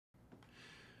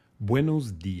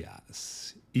Buenos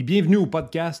dias et bienvenue au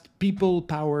podcast People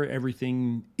Power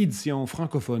Everything, édition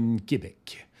francophone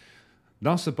Québec.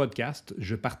 Dans ce podcast,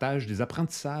 je partage des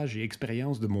apprentissages et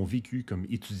expériences de mon vécu comme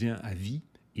étudiant à vie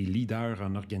et leader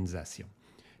en organisation.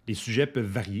 Les sujets peuvent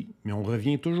varier, mais on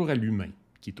revient toujours à l'humain,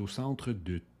 qui est au centre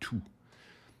de tout.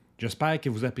 J'espère que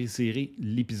vous apprécierez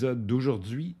l'épisode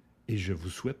d'aujourd'hui et je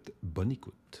vous souhaite bonne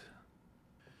écoute.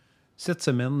 Cette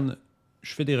semaine,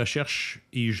 je fais des recherches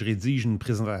et je rédige une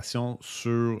présentation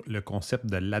sur le concept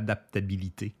de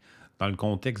l'adaptabilité dans le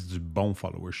contexte du bon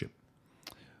followership.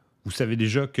 Vous savez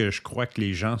déjà que je crois que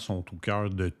les gens sont au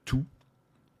cœur de tout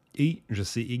et je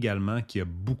sais également qu'il y a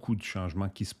beaucoup de changements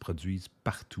qui se produisent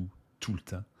partout, tout le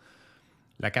temps.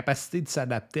 La capacité de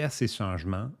s'adapter à ces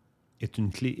changements est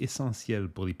une clé essentielle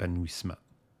pour l'épanouissement.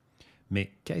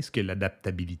 Mais qu'est-ce que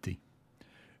l'adaptabilité?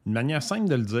 Une manière simple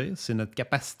de le dire, c'est notre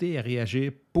capacité à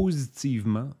réagir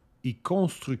positivement et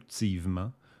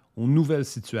constructivement aux nouvelles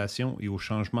situations et aux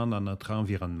changements dans notre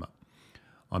environnement.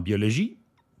 En biologie,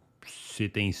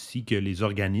 c'est ainsi que les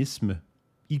organismes,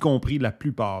 y compris la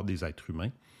plupart des êtres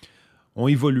humains, ont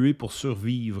évolué pour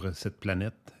survivre cette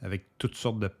planète avec toutes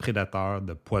sortes de prédateurs,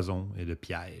 de poisons et de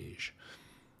pièges.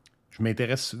 Je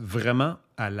m'intéresse vraiment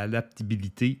à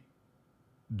l'adaptabilité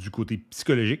du côté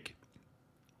psychologique,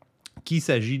 qu'il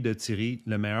s'agit de tirer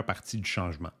le meilleur parti du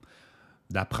changement,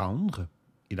 d'apprendre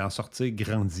et d'en sortir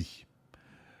grandi.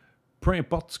 Peu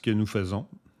importe ce que nous faisons,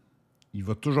 il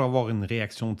va toujours avoir une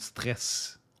réaction de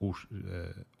stress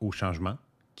au changement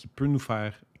qui peut nous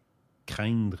faire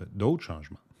craindre d'autres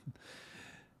changements.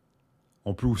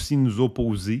 On peut aussi nous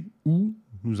opposer ou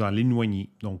nous en éloigner,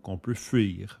 donc on peut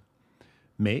fuir.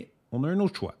 Mais on a un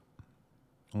autre choix.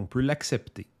 On peut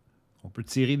l'accepter. On peut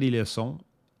tirer des leçons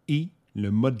et le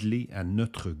modeler à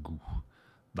notre goût,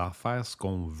 d'en faire ce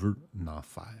qu'on veut en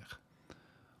faire.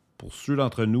 Pour ceux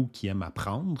d'entre nous qui aiment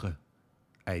apprendre,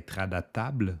 être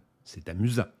adaptable, c'est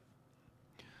amusant.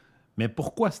 Mais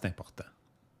pourquoi c'est important?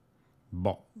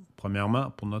 Bon,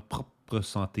 premièrement, pour notre propre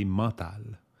santé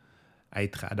mentale.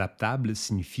 Être adaptable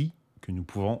signifie que nous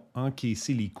pouvons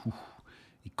encaisser les coups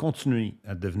et continuer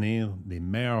à devenir des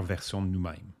meilleures versions de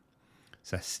nous-mêmes.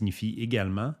 Ça signifie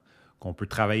également qu'on peut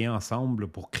travailler ensemble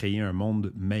pour créer un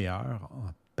monde meilleur en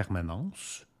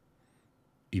permanence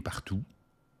et partout,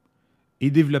 et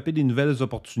développer des nouvelles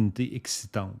opportunités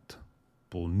excitantes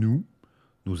pour nous,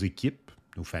 nos équipes,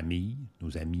 nos familles,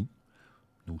 nos amis,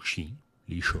 nos chiens,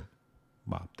 les chats.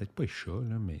 Bon, peut-être pas les chats,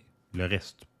 là, mais le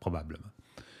reste, probablement.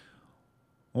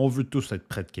 On veut tous être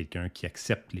près de quelqu'un qui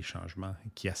accepte les changements et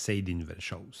qui essaye des nouvelles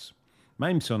choses.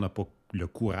 Même si on n'a pas le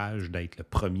courage d'être le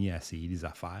premier à essayer des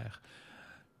affaires,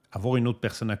 avoir une autre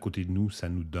personne à côté de nous, ça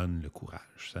nous donne le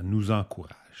courage, ça nous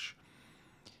encourage.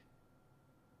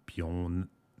 Puis on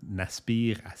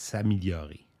aspire à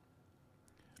s'améliorer.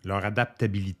 Leur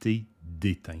adaptabilité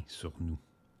déteint sur nous.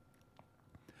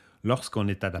 Lorsqu'on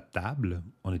est adaptable,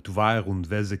 on est ouvert aux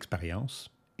nouvelles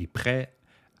expériences et prêt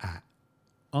à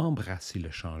embrasser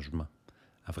le changement,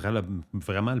 à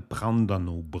vraiment le prendre dans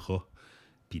nos bras,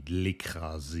 puis de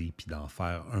l'écraser, puis d'en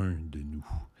faire un de nous.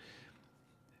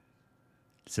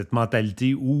 Cette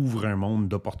mentalité ouvre un monde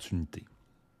d'opportunités,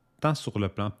 tant sur le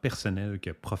plan personnel que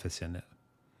professionnel.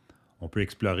 On peut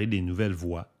explorer des nouvelles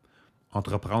voies,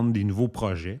 entreprendre des nouveaux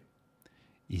projets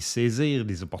et saisir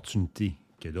des opportunités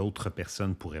que d'autres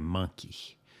personnes pourraient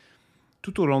manquer.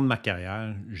 Tout au long de ma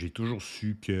carrière, j'ai toujours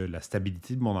su que la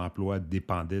stabilité de mon emploi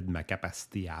dépendait de ma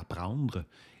capacité à apprendre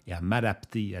et à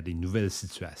m'adapter à des nouvelles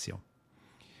situations.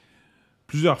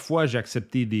 Plusieurs fois, j'ai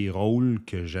accepté des rôles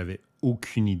que j'avais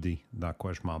aucune idée dans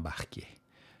quoi je m'embarquais.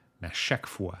 Mais à chaque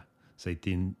fois, ça a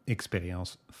été une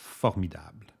expérience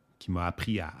formidable qui m'a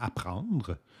appris à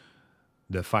apprendre,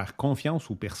 de faire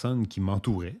confiance aux personnes qui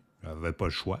m'entouraient. Je n'avais pas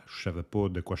le choix, je ne savais pas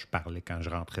de quoi je parlais quand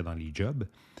je rentrais dans les jobs,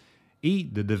 et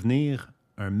de devenir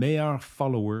un meilleur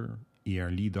follower et un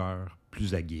leader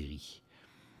plus aguerri.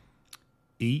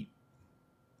 Et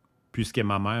puisque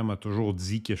ma mère m'a toujours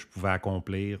dit que je pouvais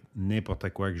accomplir n'importe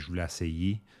quoi que je voulais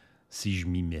essayer, si je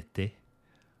m'y mettais,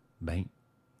 ben,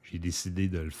 j'ai décidé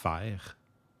de le faire,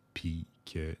 puis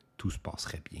que tout se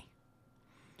passerait bien.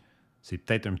 C'est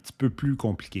peut-être un petit peu plus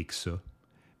compliqué que ça,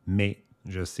 mais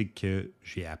je sais que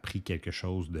j'ai appris quelque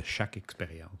chose de chaque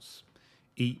expérience.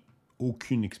 Et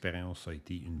aucune expérience n'a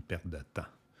été une perte de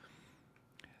temps.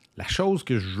 La chose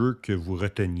que je veux que vous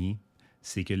reteniez,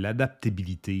 c'est que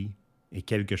l'adaptabilité est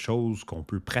quelque chose qu'on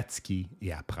peut pratiquer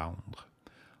et apprendre.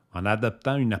 En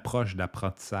adoptant une approche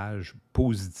d'apprentissage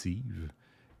positive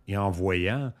et en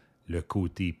voyant le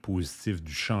côté positif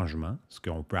du changement, ce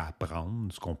qu'on peut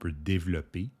apprendre, ce qu'on peut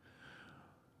développer,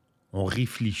 on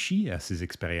réfléchit à ces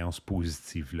expériences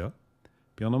positives-là,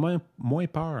 puis on a moins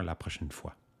peur la prochaine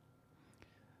fois.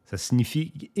 Ça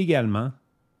signifie également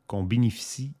qu'on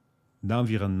bénéficie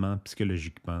d'environnements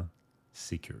psychologiquement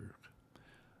sécures.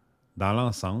 Dans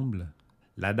l'ensemble,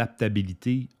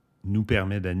 l'adaptabilité nous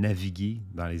permet de naviguer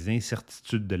dans les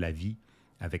incertitudes de la vie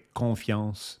avec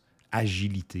confiance,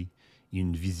 agilité et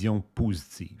une vision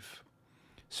positive,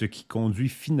 ce qui conduit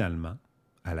finalement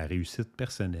à la réussite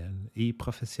personnelle et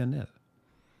professionnelle.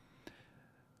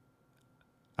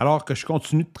 Alors que je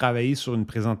continue de travailler sur une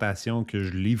présentation que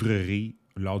je livrerai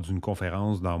lors d'une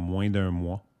conférence dans moins d'un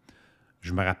mois,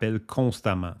 je me rappelle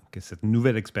constamment que cette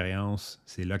nouvelle expérience,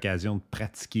 c'est l'occasion de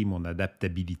pratiquer mon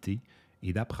adaptabilité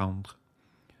et d'apprendre.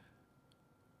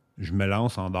 Je me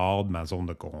lance en dehors de ma zone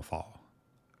de confort,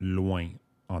 loin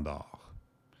en dehors.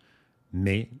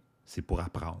 Mais c'est pour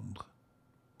apprendre.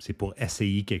 C'est pour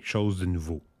essayer quelque chose de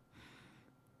nouveau.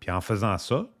 Puis en faisant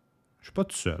ça, je ne suis pas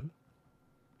tout seul.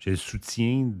 J'ai le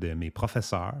soutien de mes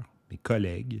professeurs, mes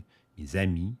collègues, mes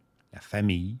amis, la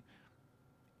famille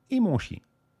et mon chien,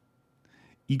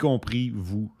 y compris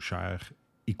vous, chers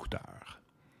écouteurs.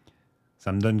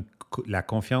 Ça me donne la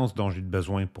confiance dont j'ai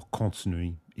besoin pour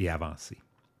continuer et avancer.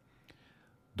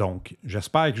 Donc,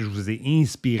 j'espère que je vous ai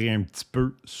inspiré un petit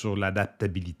peu sur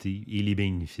l'adaptabilité et les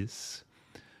bénéfices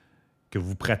que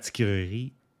vous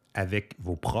pratiquerez avec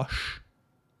vos proches,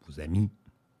 vos amis,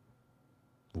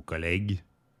 vos collègues,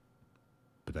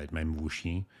 peut-être même vos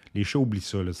chiens. Les chats, oublient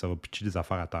ça, là, ça va pitcher des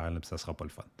affaires à terre, là, puis ça ne sera pas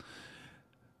le fun.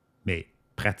 Mais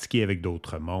pratiquez avec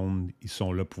d'autres mondes, ils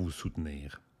sont là pour vous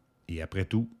soutenir. Et après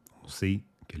tout, on sait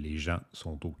que les gens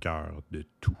sont au cœur de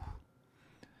tout.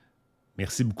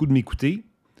 Merci beaucoup de m'écouter.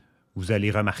 Vous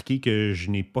allez remarquer que je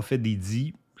n'ai pas fait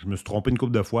d'édit. Je me suis trompé une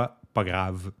couple de fois. Pas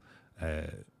grave.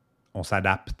 On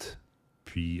s'adapte,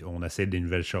 puis on essaie des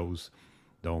nouvelles choses.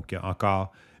 Donc,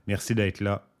 encore, merci d'être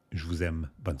là. Je vous aime.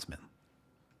 Bonne semaine.